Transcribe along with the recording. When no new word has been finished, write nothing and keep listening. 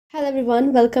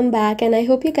Everyone, welcome back and I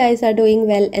hope you guys are doing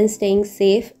well and staying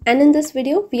safe. And in this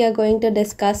video, we are going to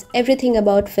discuss everything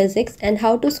about physics and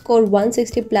how to score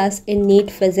 160 plus in NEET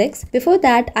physics. Before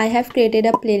that, I have created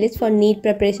a playlist for NEET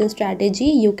preparation strategy.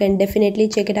 You can definitely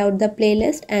check it out the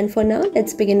playlist. And for now,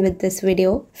 let's begin with this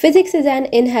video. Physics is an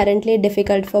inherently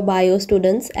difficult for bio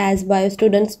students as bio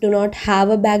students do not have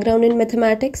a background in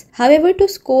mathematics. However, to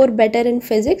score better in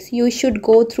physics, you should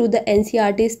go through the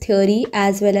NCERT's theory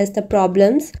as well as the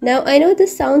problems. Now, I know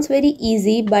this sounds very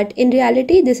easy, but in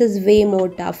reality, this is way more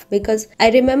tough because I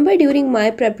remember during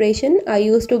my preparation, I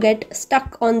used to get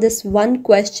stuck on this one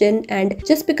question, and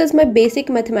just because my basic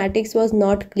mathematics was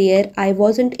not clear, I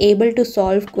wasn't able to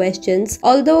solve questions.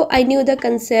 Although I knew the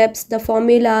concepts, the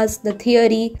formulas, the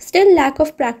theory, still lack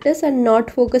of practice and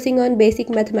not focusing on basic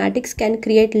mathematics can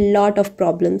create a lot of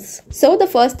problems. So the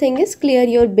first thing is clear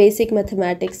your basic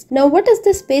mathematics. Now, what is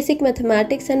this basic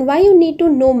mathematics and why you need to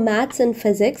know maths and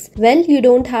physics? Well, you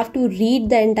don't have to read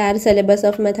the entire syllabus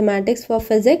of mathematics for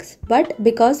physics, but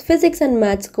because physics and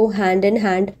maths go hand in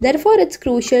hand, therefore it's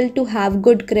crucial to have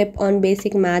good grip on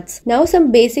basic maths. Now, some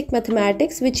basic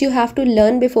mathematics which you have to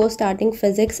learn before starting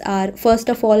physics are first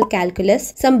of all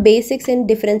calculus, some basics in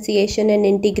differentiation and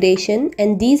integration,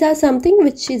 and these are something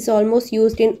which is almost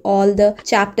used in all the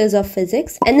chapters of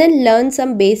physics. And then learn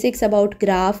some basics about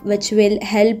graph which will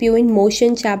help you in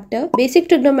motion chapter. Basic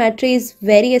trigonometry is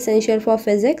very essential for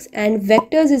physics, and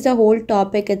vectors is a whole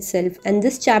topic itself, and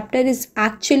this chapter is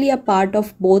actually a part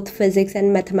of both physics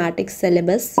and mathematics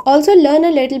syllabus. Also learn a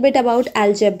little bit about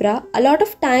algebra. A lot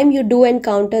of time you do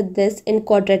encounter this in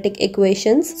quadratic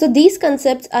equations, so these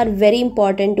concepts are very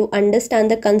important to understand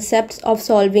the concepts of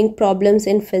solving problems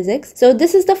in physics. So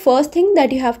this is the first thing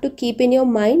that you have to keep in your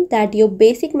mind, that your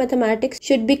basic mathematics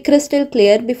should be crystal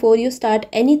clear before you start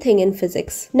anything in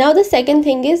physics. Now the second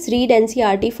thing is read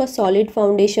NCERT for solid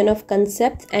foundation of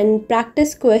concepts and practice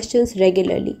questions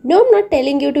regularly. No, I'm not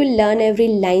telling you to learn every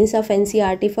lines of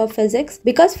NCERT for physics,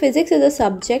 because physics is a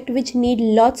subject which need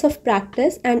lots of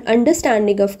practice and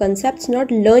understanding of concepts,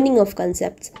 not learning of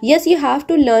concepts. Yes, you have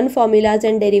to learn formulas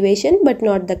and derivation, but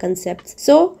not the concepts.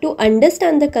 So to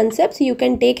understand the concepts, you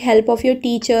can take help of your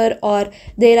teacher, or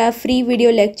there are free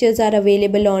video lectures are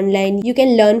available online. You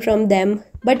can learn from them.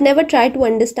 But never try to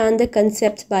understand the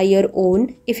concepts by your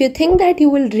own. If you think that you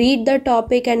will read the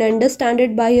topic and understand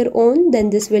it by your own, then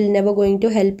this will never going to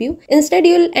help you. Instead,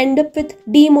 you'll end up with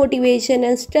demotivation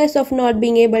and stress of not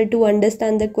being able to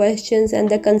understand the questions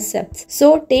and the concepts.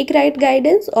 So take right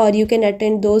guidance, or you can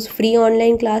attend those free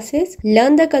online classes,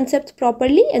 learn the concepts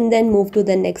properly, and then move to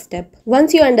the next step.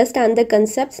 Once you understand the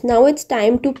concepts, now it's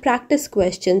time to practice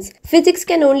questions. Physics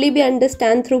can only be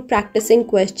understood through practicing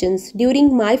questions.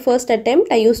 During my first attempt,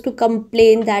 I used to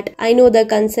complain that I know the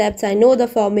concepts, I know the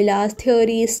formulas,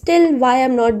 theories, still why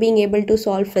I'm not being able to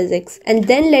solve physics. And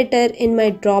then later in my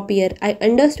drop year, I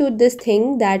understood this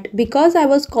thing, that because I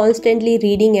was constantly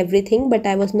reading everything, but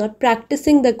I was not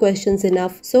practicing the questions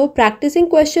enough. So practicing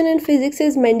question in physics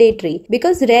is mandatory,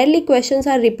 because rarely questions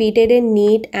are repeated in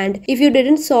NEET, and if you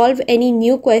didn't solve any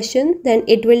new question, then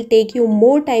it will take you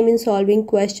more time in solving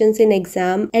questions in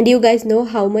exam. And you guys know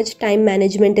how much time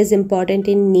management is important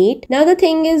in NEET. Now the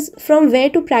thing is, from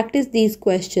where to practice these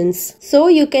questions. So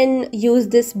you can use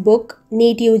this book,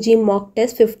 NEET UG Mock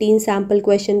Test 15 Sample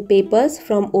Question Papers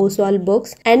from Oswald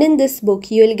Books, and in this book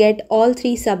you will get all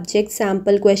 3 subject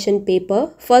sample question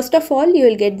paper. First of all, you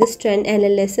will get this trend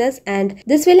analysis, and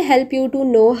this will help you to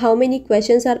know how many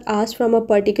questions are asked from a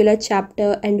particular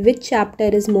chapter and which chapter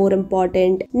is more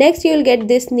important. Next, you will get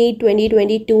this NEET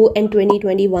 2022 and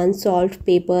 2021 solved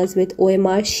papers with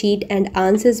OMR sheet and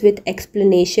answers with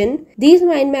explanation. These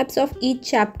mind maps of each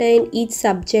chapter in each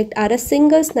subject are a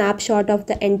single snapshot of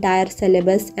the entire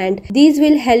syllabus, and these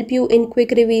will help you in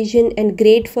quick revision and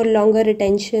great for longer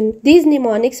retention. These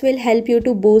mnemonics will help you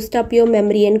to boost up your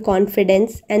memory and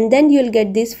confidence, and then you'll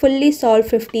get these fully solved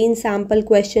 15 sample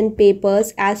question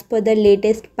papers as per the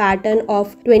latest pattern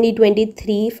of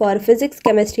 2023 for physics,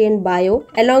 chemistry and bio,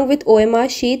 along with OMR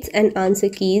sheets and answer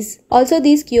keys. Also,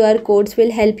 these QR codes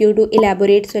will help you to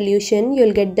elaborate solution.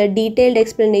 You'll get the detailed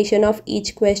explanation of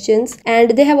each questions,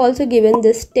 and they have also given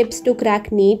this tips to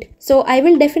crack NEET. So I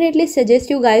will definitely suggest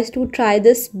you guys to try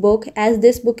this book, as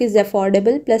this book is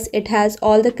affordable, plus it has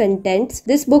all the contents.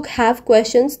 This book have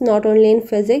questions not only in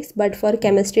physics but for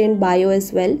chemistry and bio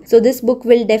as well. So this book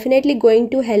will definitely going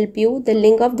to help you. The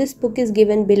link of this book is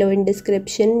given below in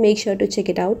description. Make sure to check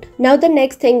it out. Now the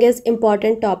next thing is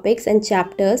important topics and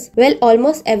chapters. Well,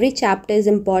 almost every chapter is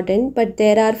important, but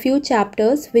there are few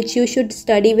chapters which you should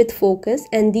study with focus,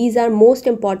 and these are most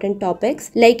important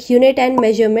topics like unit and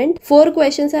measurement. 4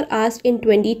 questions are asked in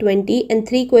 2020 2020 and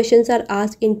 3 questions are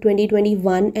asked in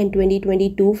 2021 and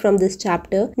 2022 from this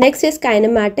chapter. Next is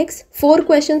kinematics. 4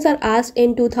 questions are asked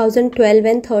in 2012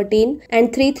 and 13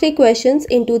 and 3 questions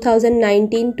in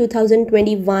 2019,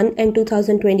 2021 and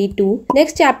 2022.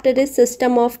 Next chapter is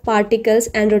system of particles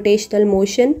and rotational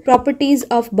motion, properties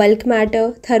of bulk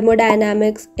matter,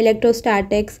 thermodynamics,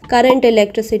 electrostatics, current,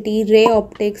 electricity, ray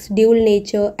optics, dual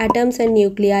nature, atoms and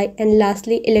nuclei, and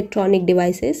lastly electronic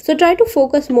devices. So try to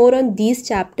focus more on these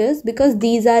chapters because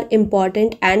these are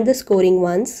important and the scoring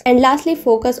ones. And lastly,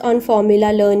 focus on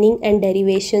formula learning and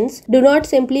derivations. Do not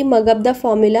simply mug up the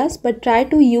formulas but try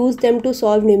to use them to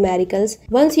solve numericals.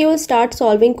 Once you will start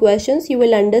solving questions, you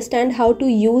will understand how to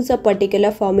use a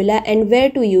particular formula and where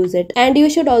to use it. And you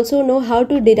should also know how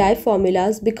to derive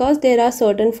formulas because there are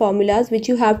certain formulas which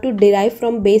you have to derive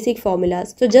from basic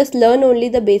formulas. So just learn only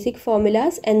the basic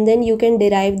formulas and then you can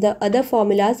derive the other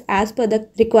formulas as per the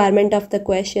requirement of the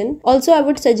question. Also, I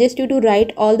would suggest you to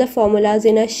write all the formulas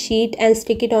in a sheet and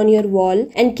stick it on your wall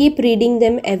and keep reading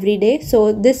them every day.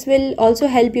 So this will also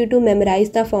help you to memorize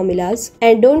the formulas.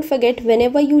 And don't forget,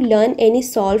 whenever you learn any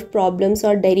solved problems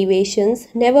or derivations,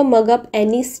 never mug up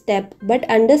any step but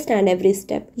understand every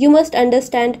step. You must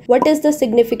understand what is the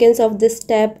significance of this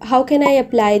step, how can I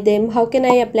apply them, how can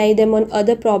I apply them on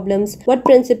other problems, what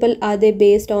principle are they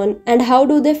based on, and how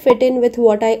do they fit in with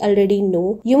what I already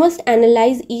know. You must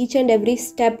analyze each and every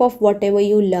step of whatever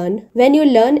you learn. When you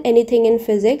learn anything in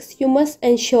physics, you must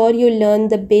ensure you learn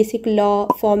the basic law,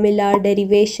 formula,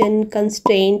 derivation,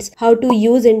 constraints, how to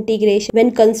use integration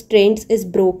when constraints is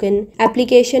broken,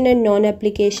 application and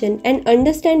non-application, and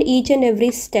understand each and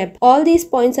every step. All these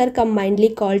points are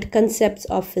combinedly called concepts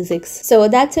of physics. So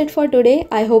that's it for today.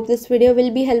 I hope this video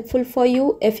will be helpful for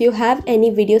you. If you have any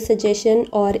video suggestion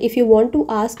or if you want to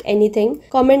ask anything,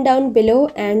 comment down below,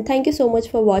 and thank you so much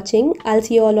for watching. I'll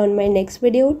see you all on my next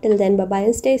video. Till then, bye bye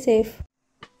and stay safe.